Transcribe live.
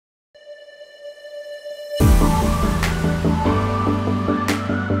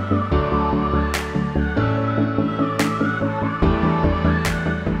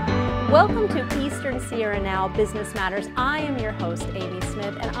Sierra Now Business Matters. I am your host, Amy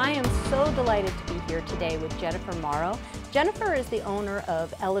Smith, and I am so delighted to be here today with Jennifer Marrow. Jennifer is the owner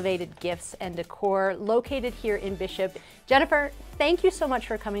of Elevated Gifts and Decor, located here in Bishop. Jennifer, thank you so much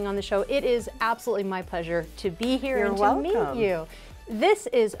for coming on the show. It is absolutely my pleasure to be here You're and to welcome. meet you. This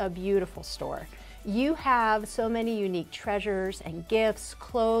is a beautiful store. You have so many unique treasures and gifts,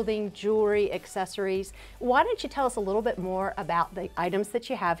 clothing, jewelry, accessories. Why don't you tell us a little bit more about the items that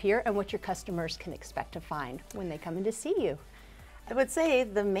you have here and what your customers can expect to find when they come in to see you? I would say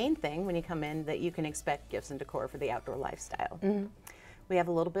the main thing when you come in that you can expect gifts and decor for the outdoor lifestyle. We have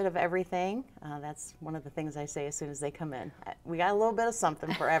a little bit of everything. That's one of the things I say as soon as they come in. We got a little bit of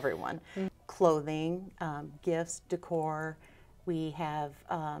something for everyone. Clothing, gifts, decor. We have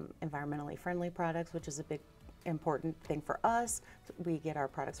environmentally friendly products, which is a big important thing for us. We get our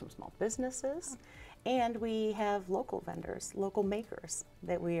products from small businesses, and we have local vendors, local makers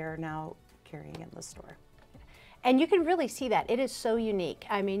that we are now carrying in the store. And you can really see that. It is so unique.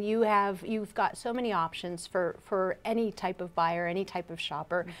 I mean, you've got so many options for any type of buyer, any type of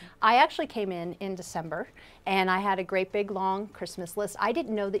shopper. I actually came in December, and I had a great big long Christmas list. I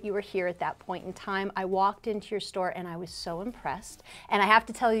didn't know that you were here at that point in time. I walked into your store and I was so impressed. And I have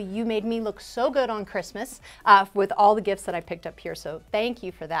to tell you, you made me look so good on Christmas with all the gifts that I picked up here. So thank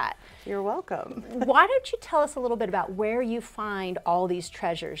you for that. You're welcome. Why don't you tell us a little bit about where you find all these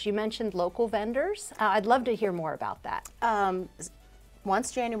treasures? You mentioned local vendors. I'd love to hear more about that.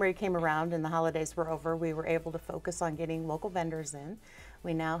 Once January came around and the holidays were over, we were able to focus on getting local vendors in.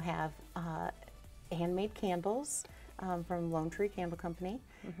 We now have handmade candles from Lone Tree Candle Company.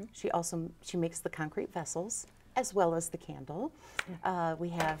 She makes the concrete vessels as well as the candle. We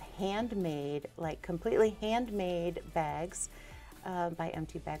have handmade, like completely handmade bags by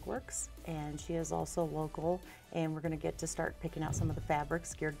MT Bag Works, and she is also local, and we're going to get to start picking out some of the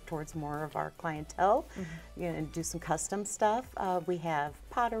fabrics geared towards more of our clientele, and do some custom stuff. We have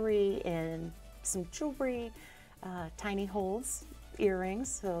pottery and some jewelry, tiny holes, earrings,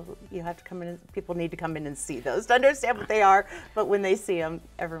 so you have to come in, people need to come in and see those to understand what they are, but when they see them,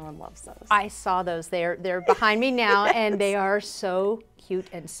 everyone loves those. I saw those. They're behind me now, and they are so cute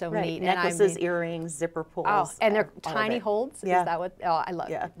and so neat. Necklaces, earrings, zipper pulls. Oh, and they're tiny holds. Yeah. Is that what? Oh, I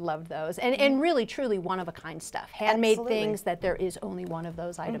love those. And really, truly, one of a kind stuff. Handmade things that there is only one of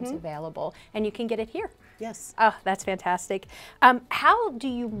those items available, and you can get it here. Yes. Oh, that's fantastic. How do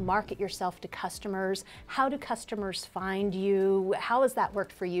you market yourself to customers? How do customers find you? How has that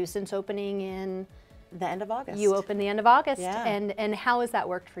worked for you since opening in the end of August? You opened the end of August. Yeah. And how has that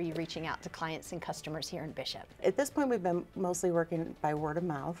worked for you reaching out to clients and customers here in Bishop? At this point, we've been mostly working by word of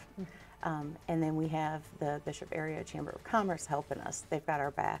mouth. And then we have the Bishop Area Chamber of Commerce helping us. They've got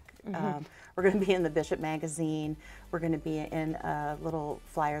our back. We're going to be in the Bishop magazine. We're going to be in a little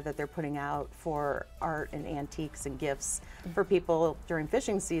flyer that they're putting out for art and antiques and gifts for people during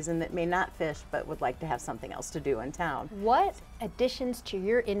fishing season that may not fish but would like to have something else to do in town. What additions to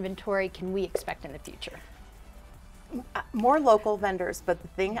your inventory can we expect in the future? More local vendors, but the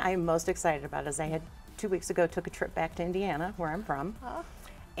thing I'm most excited about is I had 2 weeks ago took a trip back to Indiana, where I'm from.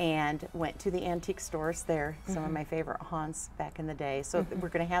 And went to the antique stores there, some of my favorite haunts back in the day. So we're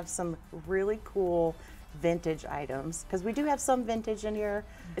going to have some really cool vintage items, because we do have some vintage in here.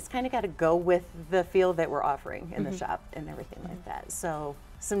 It's kind of got to go with the feel that we're offering in the shop and everything like that. So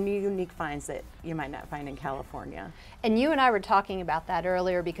some new unique finds that you might not find in California. And you and I were talking about that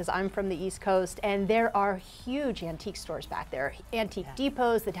earlier, because I'm from the East Coast, and there are huge antique stores back there, antique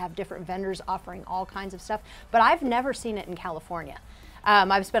depots that have different vendors offering all kinds of stuff, but I've never seen it in California.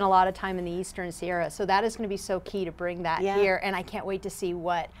 I've spent a lot of time in the Eastern Sierra, so that is going to be so key to bring that here, and I can't wait to see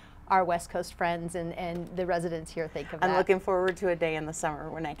what our West Coast friends and the residents here think of that. I'm looking forward to a day in the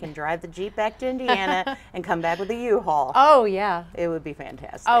summer when I can drive the Jeep back to Indiana and come back with a U-Haul. Oh, yeah. It would be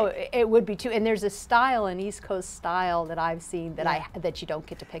fantastic. Oh, it would be too. And there's a style, an East Coast style that I've seen that that you don't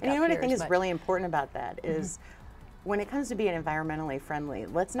get to pick up here. You know what I think is is really important about that is when it comes to being environmentally friendly,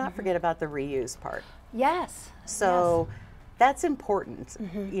 let's not forget about the reuse part. Yes. So that's important.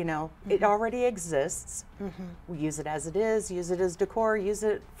 You know, it already exists. We use it as it is, use it as decor, use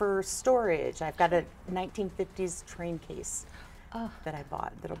it for storage. I've got a 1950s train case that I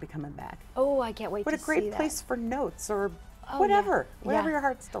bought that'll be coming back. Oh, I can't wait to see that. What a great place for notes or whatever your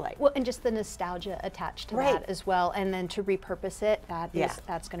heart's delight. Well, and just the nostalgia attached to that as well, and then to repurpose it,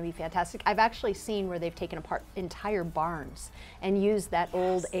 that's going to be fantastic. I've actually seen where they've taken apart entire barns and used that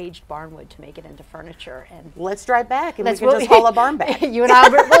old aged barn wood to make it into furniture. And let's drive back and we can just haul a barn back. You and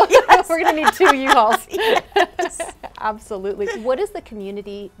Albert, we're going to need 2 U-Hauls. Absolutely. What has the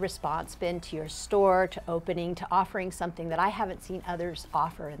community response been to your store, to opening, to offering something that I haven't seen others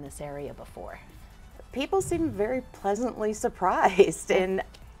offer in this area before? people seem very pleasantly surprised. And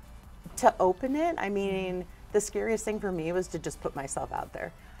to open it, I mean, the scariest thing for me was to just put myself out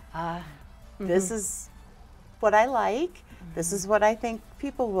there. This is what I like. This is what I think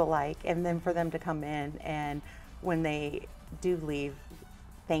people will like. And then for them to come in and when they do leave,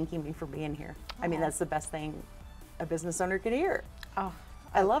 thanking me for being here. I mean, that's the best thing a business owner could hear. Oh,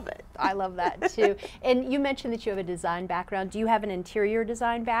 I love it. I love that too. And you mentioned that you have a design background. Do you have an interior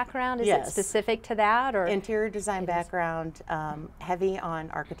design background? Is it specific to that, or interior design background, heavy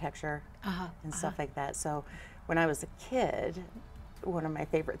on architecture and stuff like that. So when I was a kid, one of my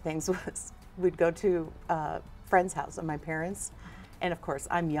favorite things was we'd go to a friend's house of my parents, and of course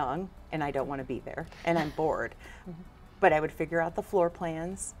I'm young and I don't want to be there and I'm bored. But I would figure out the floor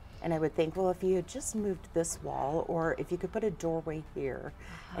plans, and I would think, well, if you had just moved this wall, or if you could put a doorway here,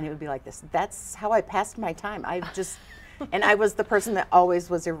 and it would be like this. That's how I passed my time. And I was the person that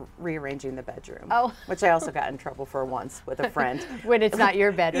always was rearranging the bedroom, which I also got in trouble for once with a friend. When it's not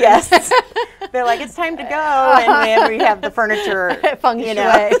your bedroom. Yes. They're like, it's time to go, and we have the furniture. Feng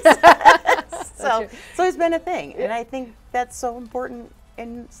shui. So it's been a thing, and I think that's so important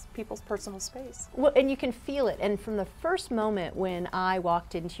in people's personal space. Well, and you can feel it. And from the first moment when I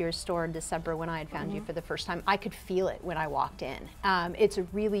walked into your store in December, when I had found you for the first time, I could feel it when I walked in. It's a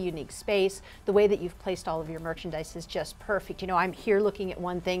really unique space. The way that you've placed all of your merchandise is just perfect. You know, I'm here looking at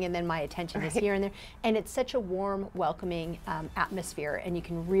one thing and then my attention is here and there. And it's such a warm, welcoming atmosphere, and you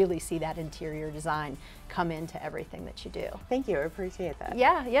can really see that interior design come into everything that you do. Thank you, I appreciate that.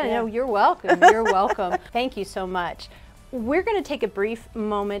 Yeah, no, you're welcome. You're welcome. Thank you so much. We're going to take a brief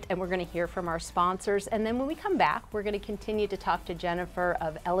moment and we're going to hear from our sponsors, and then when we come back we're going to continue to talk to Jennifer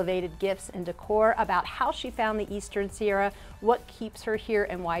of Elevated Gifts and Decor about how she found the Eastern Sierra, what keeps her here,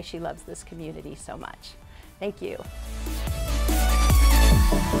 and why she loves this community so much. Thank you.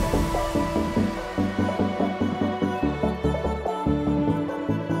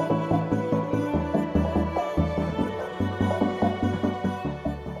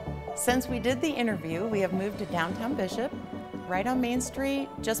 Since we did the interview, we have moved to downtown Bishop, right on Main Street,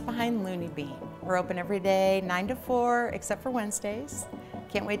 just behind Looney Bean. We're open every day, 9 to 4, except for Wednesdays.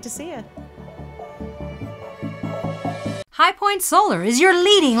 Can't wait to see you. High Point Solar is your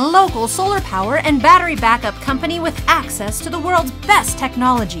leading local solar power and battery backup company with access to the world's best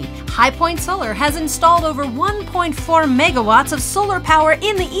technology. High Point Solar has installed over 1.4 megawatts of solar power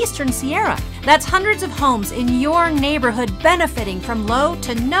in the Eastern Sierra. That's hundreds of homes in your neighborhood benefiting from low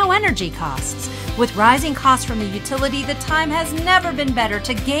to no energy costs. With rising costs from the utility, the time has never been better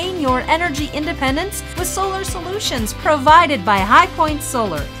to gain your energy independence with solar solutions provided by High Point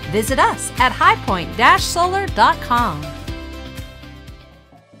Solar. Visit us at highpoint-solar.com.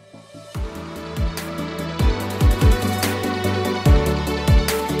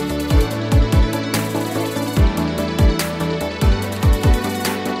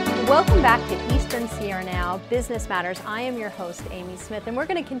 Welcome back to Eastern Sierra Now, Business Matters. I am your host, Amy Smith, and we're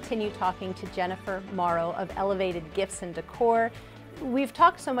going to continue talking to Jennifer Marrow of Elevated Gifts and Decor. We've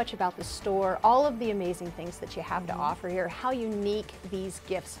talked so much about the store, all of the amazing things that you have to offer here, how unique these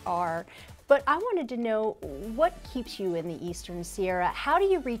gifts are. But I wanted to know what keeps you in the Eastern Sierra. How do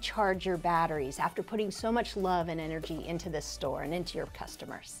you recharge your batteries after putting so much love and energy into this store and into your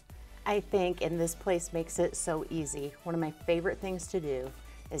customers? I think, and this place makes it so easy, one of my favorite things to do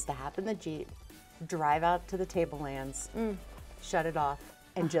is to hop in the Jeep, drive out to the tablelands, shut it off,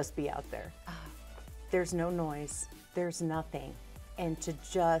 and just be out there. There's no noise, there's nothing, and to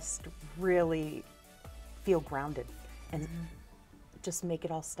just really feel grounded and just make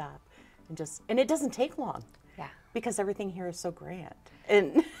it all stop. And it doesn't take long. Yeah. Because everything here is so grand.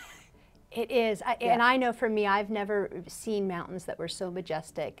 And it is, and I know for me, I've never seen mountains that were so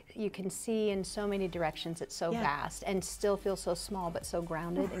majestic. You can see in so many directions, it's so vast, and still feel so small, but so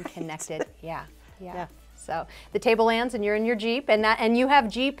grounded and connected. Yeah. So the tablelands, and you're in your Jeep, and you have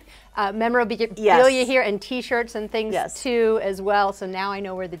Jeep memorabilia here, and T-shirts and things too as well. So now I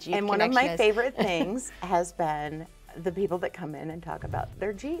know where the Jeep and connection is. One of my favorite things has been the people that come in and talk about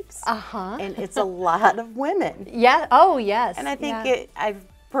their Jeeps. And it's a lot of women. Yeah. Oh yes. And I think I've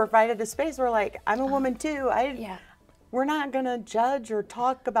provided a space where, like, I'm a woman too. We're not gonna judge or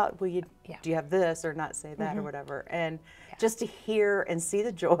talk about, well, do you have this or not say that or whatever. And just to hear and see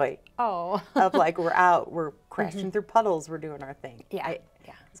the joy of, like, we're out, we're crashing through puddles, we're doing our thing.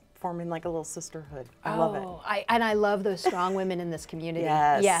 forming like a little sisterhood. I love it. And I love those strong women in this community.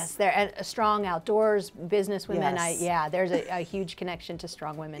 Yes. Yes, they're strong outdoors business women. Yes. There's a huge connection to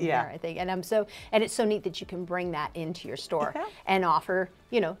strong women Yeah. here, I think. And it's so neat that you can bring that into your store and offer,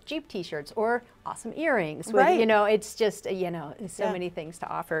 Jeep t-shirts or awesome earrings. With, Right. It's just, so many things to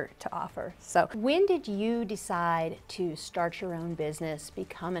offer. So when did you decide to start your own business,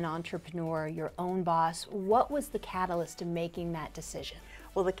 become an entrepreneur, your own boss? What was the catalyst to making that decision?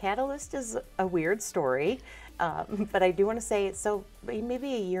 Well, the catalyst is a weird story, but I do want to say, so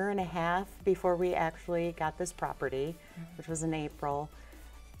maybe a year and a half before we actually got this property, which was in April,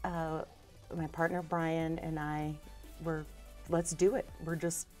 my partner Brian and I were, let's do it.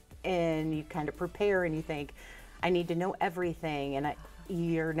 And you kind of prepare and you think, I need to know everything, and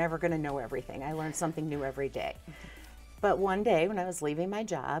you're never going to know everything. I learn something new every day. But one day when I was leaving my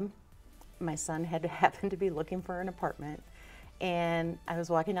job, my son had happened to be looking for an apartment. And I was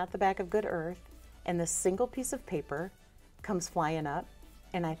walking out the back of Good Earth, and this single piece of paper comes flying up,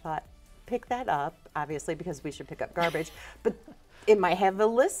 and I thought, pick that up, obviously because we should pick up garbage, but it might have a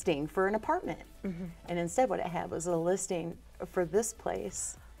listing for an apartment. And instead what it had was a listing for this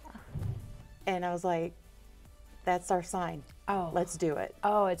place. And I was like, that's our sign. Oh. Let's do it.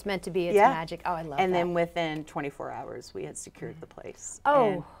 Oh, it's meant to be. It's magic. Oh, I love that. And then within 24 hours, we had secured the place. Oh.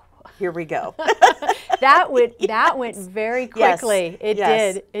 And here we go. That went very quickly.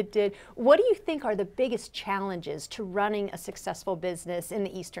 Yes. It did. What do you think are the biggest challenges to running a successful business in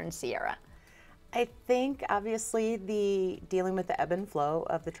the Eastern Sierra? I think obviously dealing with the ebb and flow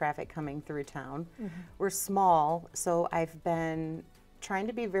of the traffic coming through town. We're small, so I've been trying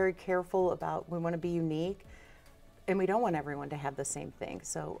to be very careful about, we want to be unique, and we don't want everyone to have the same thing.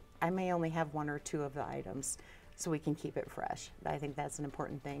 So I may only have one or two of the items so we can keep it fresh. I think that's an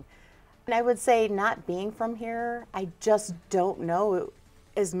important thing. And I would say, not being from here, I just don't know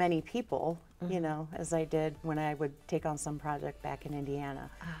as many people, as I did when I would take on some project back in Indiana.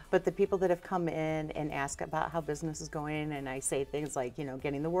 But the people that have come in and ask about how business is going, and I say things like,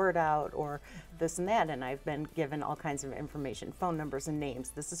 getting the word out or this and that, and I've been given all kinds of information, phone numbers and names.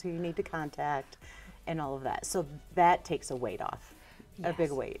 This is who you need to contact and all of that. So that takes a weight off, a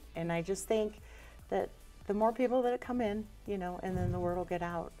big weight. And I just think that the more people that come in, and then the word will get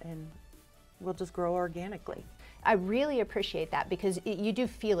out and we'll just grow organically. I really appreciate that because you do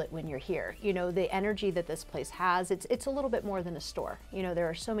feel it when you're here. The energy that this place has, it's a little bit more than a store. There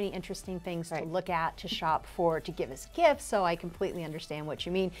are so many interesting things to look at, to shop for, to give as gifts, so I completely understand what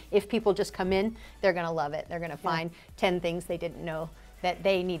you mean. If people just come in, they're gonna love it. They're gonna find 10 things they didn't know that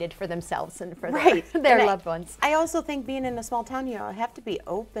they needed for themselves and for their loved ones. I also think being in a small town, have to be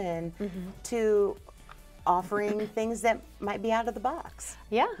open to offering things that might be out of the box.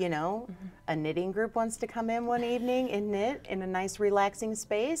 Yeah. A knitting group wants to come in one evening and knit in a nice relaxing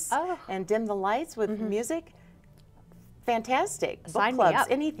space and dim the lights with music. Fantastic. Sign Book me clubs,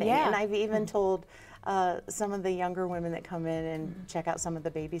 up. anything. Yeah. And I've even told some of the younger women that come in and check out some of the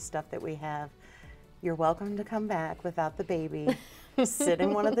baby stuff that we have, you're welcome to come back without the baby. Sit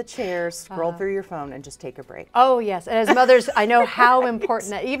in one of the chairs, scroll through your phone, and just take a break. Oh yes, and as mothers, I know how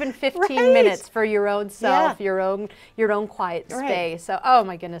important that, even 15 minutes for your own self, your own quiet space. So, oh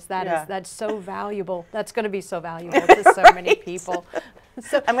my goodness, that's so valuable. That's going to be so valuable to so many people.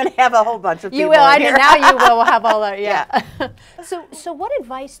 So I'm going to have a whole bunch of people. You will. In here. Now you will have all that. Yeah. So what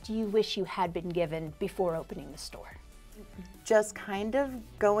advice do you wish you had been given before opening the store? Just kind of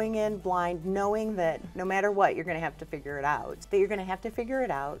going in blind, knowing that no matter what, you're going to have to figure it out. That you're going to have to figure it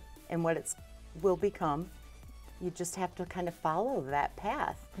out, and what it will become, you just have to kind of follow that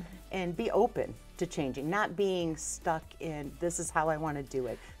path and be open to changing, not being stuck in, this is how I want to do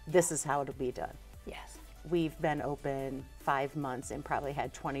it, this is how it'll be done. Yes. We've been open 5 months and probably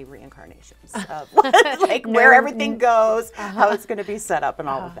had 20 reincarnations of where everything goes, how it's going to be set up and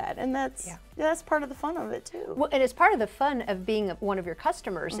all of that. And that's part of the fun of it too. Well, and it's part of the fun of being one of your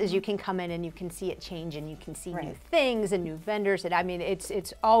customers is you can come in and you can see it change and you can see new things and new vendors. And I mean,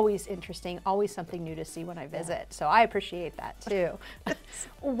 it's always interesting, always something new to see when I visit. So I appreciate that too.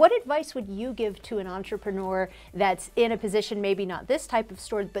 What advice would you give to an entrepreneur that's in a position, maybe not this type of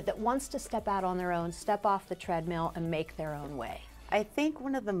store, but that wants to step out on their own, step off the treadmill and make their own way? I think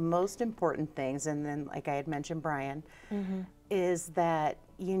one of the most important things, and then like I had mentioned Brian, is that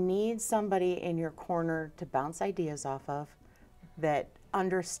you need somebody in your corner to bounce ideas off of that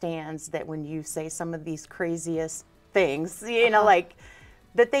understands that when you say some of these craziest things, like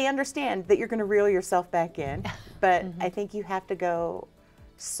that they understand that you're going to reel yourself back in. But I think you have to go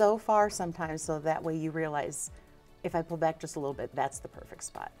so far sometimes so that way you realize, if I pull back just a little bit, that's the perfect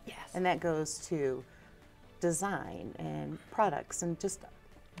spot. Yes. And that goes to design and products and just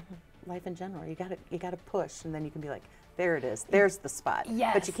life in general. You gotta push, and then you can be like, there it is. There's the spot.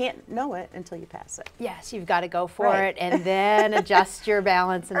 Yes. But you can't know it until you pass it. Yes, you've got to go for Right. it and then adjust your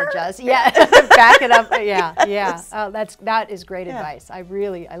balance and adjust. Yeah, back it up. Yeah, yeah. Oh, that is great advice. I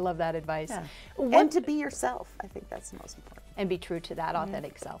love that advice. Yeah. What- And to be yourself. I think that's the most important. and be true to that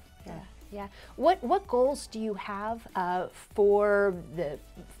authentic self. Yeah. Yeah. What goals do you have for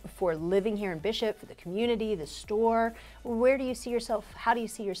living here in Bishop, for the community, the store? Where do you see yourself? How do you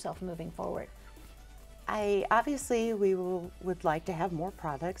see yourself moving forward? Obviously would like to have more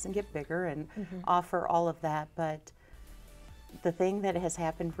products and get bigger and offer all of that, but the thing that has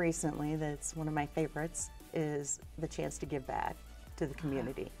happened recently that's one of my favorites is the chance to give back to the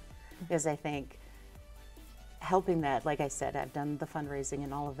community. Because I think helping that, like I said, I've done the fundraising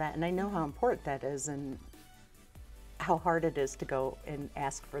and all of that, and I know how important that is and how hard it is to go and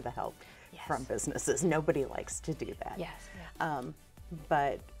ask for the help from businesses. Nobody likes to do that. Yes.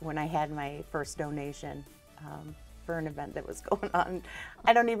 But when I had my first donation for an event that was going on,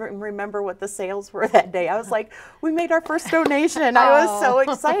 I don't even remember what the sales were that day. I was like, we made our first donation. I was so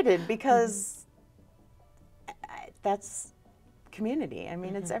excited because that's community. I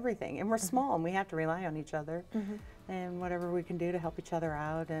mean, it's everything. And we're small and we have to rely on each other. And whatever we can do to help each other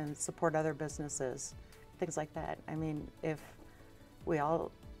out and support other businesses, things like that. I mean, if we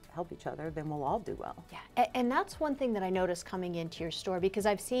all help each other, then we'll all do well. Yeah, and that's one thing that I noticed coming into your store, because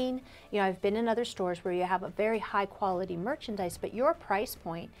I've seen, I've been in other stores where you have a very high quality merchandise, but your price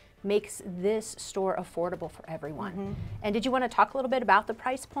point makes this store affordable for everyone. And did you want to talk a little bit about the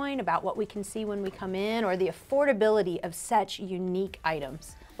price point, about what we can see when we come in, or the affordability of such unique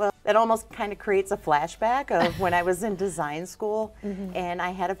items? Well, it almost kind of creates a flashback of when I was in design school, and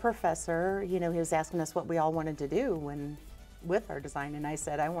I had a professor, he was asking us what we all wanted to do with our design, and I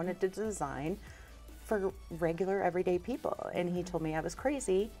said I wanted to design for regular everyday people, and he told me I was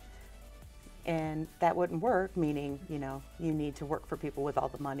crazy and that wouldn't work, meaning you need to work for people with all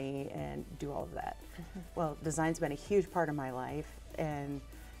the money and do all of that. Well, design's been a huge part of my life, and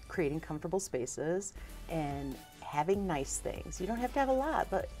creating comfortable spaces and having nice things. You don't have to have a lot,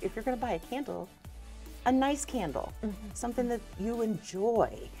 but if you're going to buy a candle, a nice candle, something that you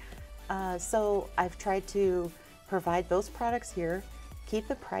enjoy. So I've tried to provide those products here, keep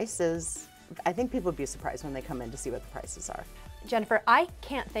the prices. I think people would be surprised when they come in to see what the prices are. Jennifer, I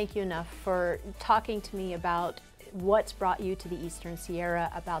can't thank you enough for talking to me about what's brought you to the Eastern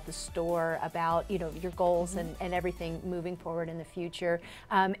Sierra, about the store, about your goals and everything moving forward in the future.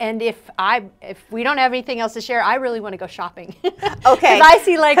 And if we don't have anything else to share, I really want to go shopping. Okay. Because I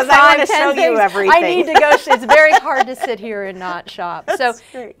see like 5, 10 things. I need to go. It's very hard to sit here and not shop. So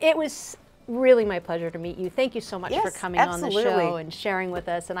it was really my pleasure to meet you. Thank you so much for coming on the show and sharing with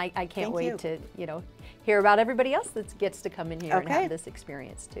us. And I can't wait to hear about everybody else that gets to come in here and have this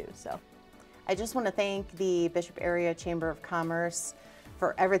experience too. So I just want to thank the Bishop Area Chamber of Commerce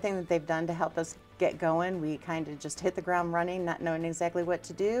for everything that they've done to help us get going. We kind of just hit the ground running, not knowing exactly what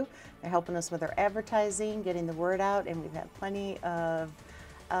to do. They're helping us with our advertising, getting the word out, and we've had plenty of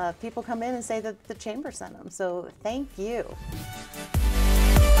people come in and say that the chamber sent them. So thank you.